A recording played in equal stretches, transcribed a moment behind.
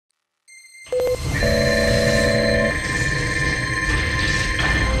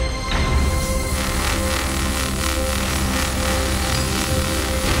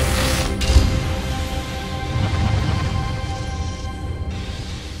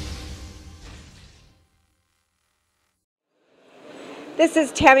This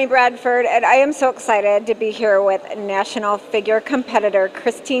is Tammi Bradford, and I am so excited to be here with national figure competitor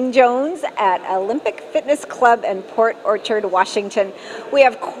Christine Jones at Olympic Fitness Club in Port Orchard, Washington. We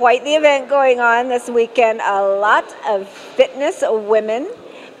have quite the event going on this weekend. A lot of fitness women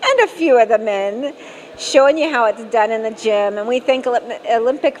and a few of the men showing you how it's done in the gym. And we thank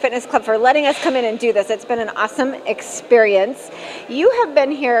Olympic Fitness Club for letting us come in and do this. It's been an awesome experience. You have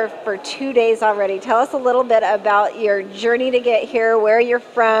been here for 2 days already. Tell us a little bit about your journey to get here, where you're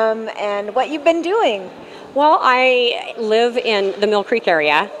from, and what you've been doing. Well, I live in the Mill Creek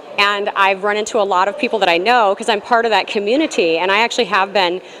area, and I've run into a lot of people that I know because I'm part of that community, and I actually have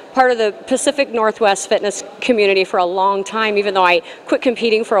been part of the Pacific Northwest fitness community for a long time, even though I quit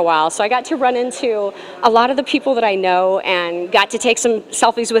competing for a while. So I got to run into a lot of the people that I know and got to take some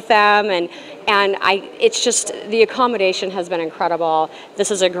selfies with them, and it's just, the accommodation has been incredible. This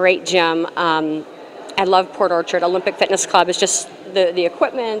is a great gym. I love Port Orchard. Olympic Fitness Club is just, the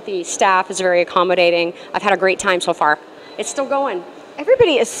equipment, the staff is very accommodating. I've had a great time so far. It's still going.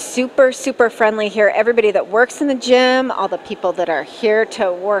 Everybody is super, super friendly here. Everybody that works in the gym, all the people that are here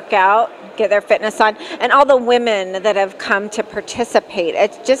to work out, get their fitness on, and all the women that have come to participate.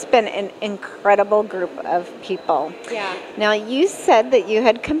 It's just been an incredible group of people. Yeah. Now, you said that you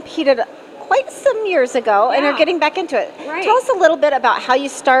had competed quite some years ago and are getting back into it. Right. Tell us a little bit about how you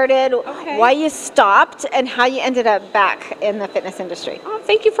started, why you stopped, and how you ended up back in the fitness industry. Oh,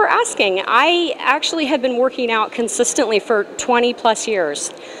 thank you for asking. I actually have been working out consistently for 20 plus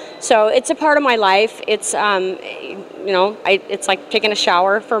years. So it's a part of my life. It's, it's like taking a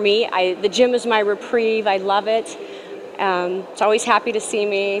shower for me. The gym is my reprieve. I love it. It's always happy to see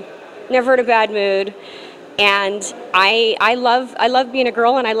me. Never in a bad mood. And I love being a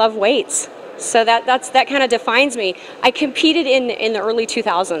girl, and I love weights. So that kind of defines me. I competed in the early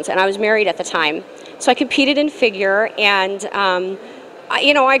 2000s, and I was married at the time. So I competed in figure, and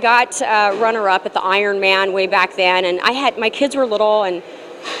I got runner-up at the Ironman way back then. And my kids were little, and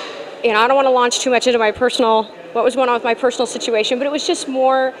I don't want to launch too much into what was going on with my personal situation, but it was just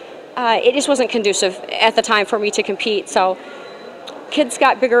more. It just wasn't conducive at the time for me to compete. So kids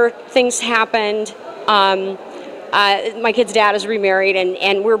got bigger, things happened. My kid's dad is remarried,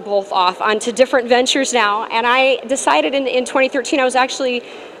 and we're both off onto different ventures now. And I decided in 2013, I was actually,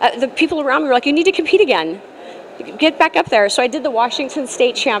 the people around me were like, you need to compete again. Get back up there. So I did the Washington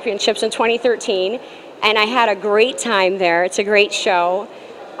State Championships in 2013, and I had a great time there. It's a great show.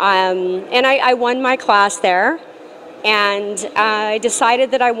 And I won my class there. And I decided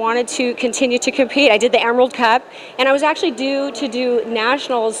that I wanted to continue to compete. I did the Emerald Cup, and I was actually due to do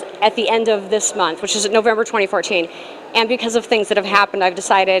nationals at the end of this month, which is November 2014. And because of things that have happened,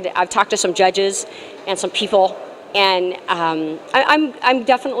 I've talked to some judges and some people, and I'm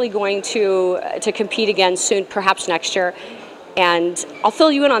definitely going to compete again soon, perhaps next year. And I'll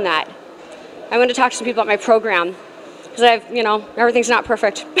fill you in on that. I'm going to talk to some people about my program, because everything's not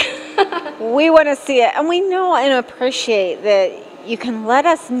perfect. We want to see it, and we know and appreciate that you can let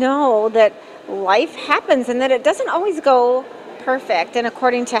us know that life happens and that it doesn't always go perfect and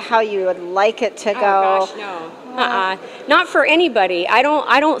according to how you would like it to go. Oh gosh, no. Not for anybody. I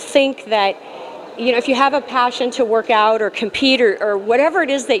don't think that, if you have a passion to work out or compete or whatever it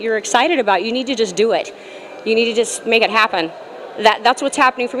is that you're excited about, you need to just do it. You need to just make it happen. That's what's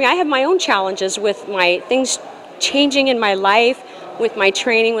happening for me. I have my own challenges with my things changing in my life, with my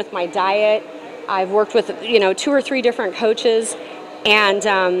training, with my diet. I've worked with 2 or 3 different coaches, and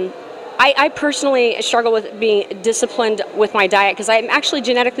I personally struggle with being disciplined with my diet because I'm actually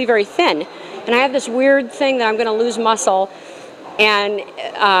genetically very thin, and I have this weird thing that I'm going to lose muscle, and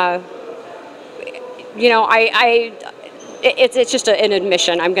it's just an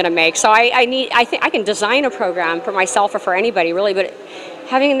admission I'm going to make. So I think I can design a program for myself or for anybody really, but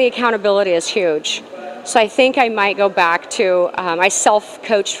having the accountability is huge. So I think I might go back to, I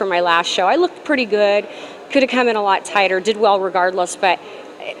self-coached for my last show. I looked pretty good, could have come in a lot tighter, did well regardless, but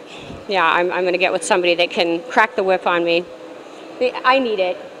yeah, I'm going to get with somebody that can crack the whip on me. I need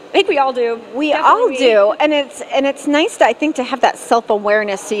it. I think we all do. We all do, and it's nice, I think, to have that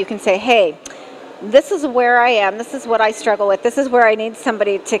self-awareness so you can say, hey, this is where I am, this is what I struggle with, this is where I need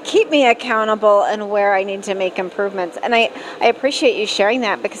somebody to keep me accountable and where I need to make improvements. And I appreciate you sharing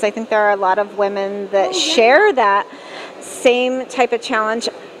that because I think there are a lot of women that share that same type of challenge.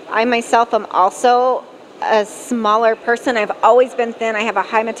 I myself am also a smaller person. I've always been thin. I have a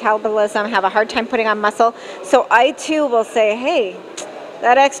high metabolism, have a hard time putting on muscle. So I too will say, hey,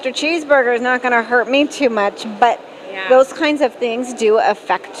 that extra cheeseburger is not going to hurt me too much, but Yeah. those kinds of things do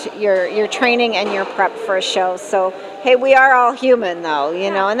affect your training and your prep for a show. So, hey, we are all human, though,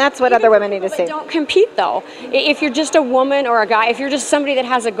 you know, and that's what Even other women need to people see. that don't compete, though. If you're just a woman or a guy, if you're just somebody that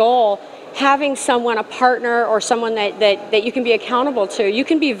has a goal, having someone, a partner or someone that you can be accountable to, you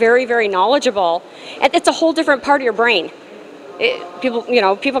can be very, very knowledgeable. And it's a whole different part of your brain.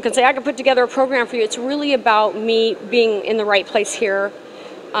 People can say, I can put together a program for you. It's really about me being in the right place here.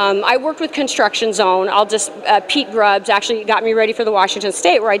 I worked with Construction Zone. Pete Grubbs actually got me ready for the Washington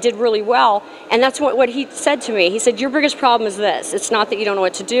State, where I did really well. And that's what he said to me. He said, your biggest problem is this. It's not that you don't know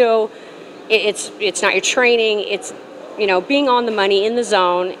what to do. It's not your training. It's, being on the money, in the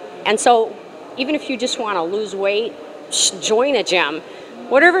zone. And so even if you just want to lose weight, join a gym.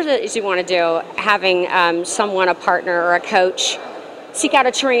 Whatever it is you want to do, having someone, a partner or a coach, seek out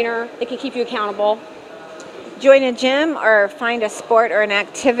a trainer that can keep you accountable. Join a gym or find a sport or an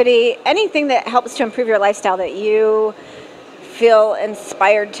activity, anything that helps to improve your lifestyle that you feel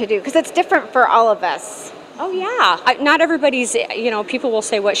inspired to do, because it's different for all of us. Oh yeah, not everybody's, people will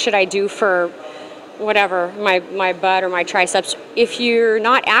say, what should I do for whatever, my butt or my triceps. If you're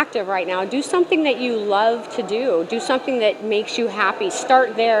not active right now, do something that you love to do. Do something that makes you happy.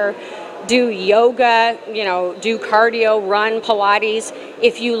 Start there. Do yoga, do cardio, run, Pilates.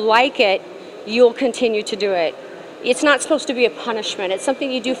 If you like it, you'll continue to do it. It's not supposed to be a punishment. It's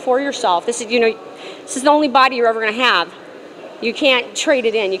something you do for yourself. This is the only body you're ever going to have. You can't trade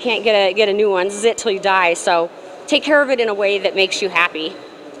it in. You can't get a new one. This is it till you die. So take care of it in a way that makes you happy.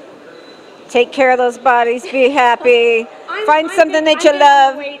 Take care of those bodies, be happy, find something that you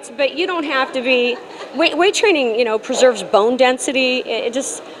love. Weights, but you don't have to be. Weight training, preserves bone density.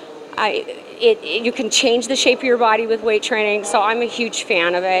 You can change the shape of your body with weight training, so I'm a huge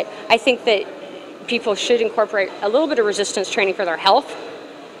fan of it. I think that people should incorporate a little bit of resistance training for their health,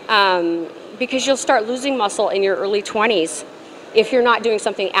 because you'll start losing muscle in your early 20s if you're not doing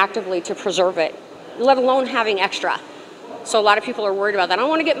something actively to preserve it, let alone having extra. So a lot of people are worried about that. I don't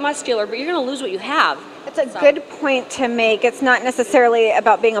want to get muscular, but you're going to lose what you have. It's a good point to make. It's not necessarily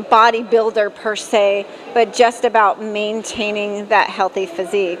about being a bodybuilder per se, but just about maintaining that healthy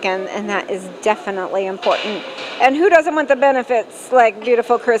physique, and that is definitely important. And who doesn't want the benefits like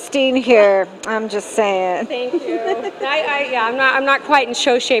beautiful Christine here? I'm just saying. Thank you. I'm not quite in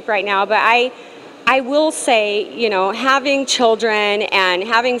show shape right now, but I will say, having children and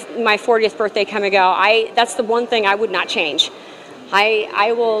having my 40th birthday come and go, that's the one thing I would not change.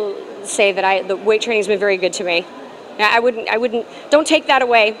 I will say that the weight training has been very good to me. I wouldn't, don't take that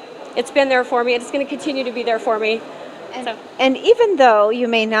away. It's been there for me. It's going to continue to be there for me. And even though you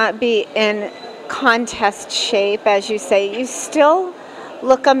may not be in contest shape, as you say, you still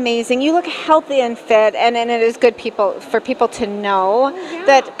look amazing. You look healthy and fit, and it is good for people to know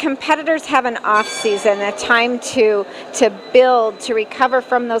that competitors have an off season, a time to build, to recover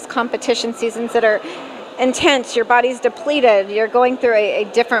from those competition seasons that are intense. Your body's depleted. You're going through a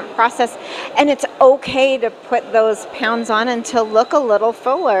different process, and it's okay to put those pounds on and to look a little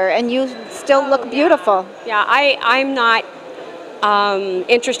fuller, and you still look beautiful. Yeah, I'm not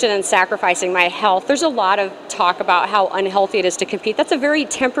interested in sacrificing my health. There's a lot of talk about how unhealthy it is to compete. That's a very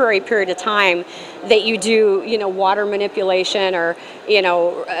temporary period of time that you do, water manipulation or,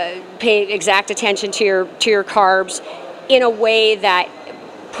 pay exact attention to your carbs in a way that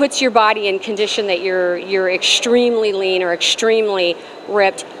puts your body in condition that you're extremely lean or extremely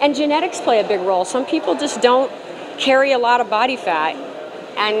ripped. And genetics play a big role. Some people just don't carry a lot of body fat,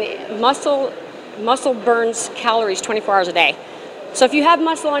 and muscle burns calories 24 hours a day. So if you have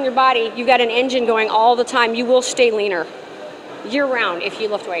muscle on your body, you've got an engine going all the time, you will stay leaner year-round if you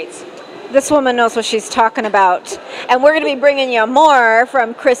lift weights. This woman knows what she's talking about. And we're going to be bringing you more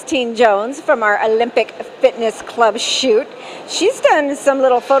from Christine Jones from our Olympic Fitness Club shoot. She's done some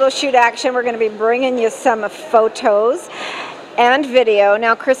little photo shoot action. We're going to be bringing you some photos and video.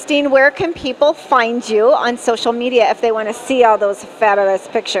 Now, Christine, where can people find you on social media if they want to see all those fabulous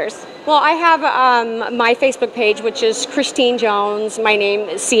pictures? Well, I have my Facebook page, which is Christine Jones. My name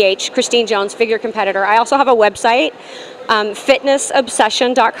is Christine Jones, figure competitor. I also have a website,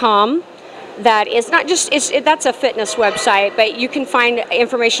 fitnessobsession.com. That is not just, that's a fitness website, but you can find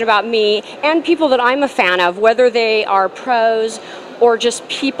information about me and people that I'm a fan of, whether they are pros or just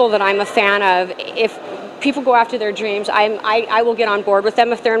people that I'm a fan of. If people go after their dreams, I will get on board with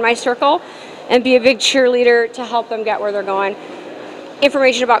them if they're in my circle and be a big cheerleader to help them get where they're going.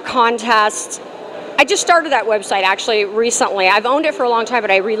 Information about contests. I just started that website actually recently. I've owned it for a long time, but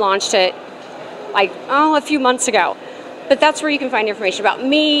I relaunched it a few months ago. But that's where you can find information about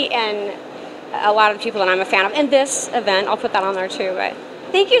me and a lot of the people that I'm a fan of. And this event, I'll put that on there too. But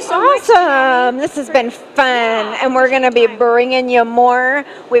Thank you so much. Awesome. This has been fun, and we're going to be bringing you more.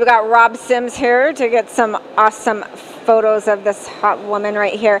 We've got Rob Sims here to get some awesome photos of this hot woman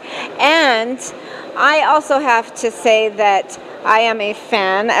right here. And I also have to say that I am a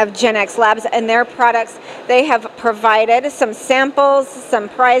fan of GenXLabs and their products. They have provided some samples, some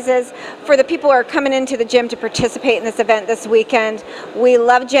prizes for the people who are coming into the gym to participate in this event this weekend. We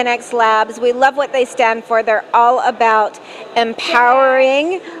love GenXLabs. We love what they stand for. They're all about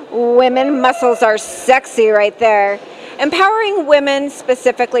empowering women. Muscles are sexy right there. Empowering women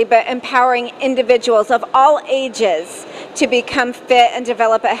specifically, but empowering individuals of all ages to become fit and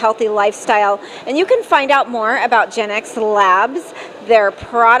develop a healthy lifestyle. And you can find out more about GenXLabs, their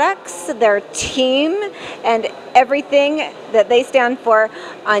products, their team, and everything that they stand for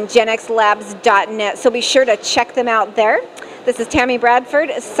on GenXLabs.net. So be sure to check them out there. This is Tammi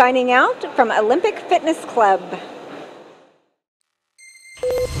Bradford signing out from Olympic Fitness Club.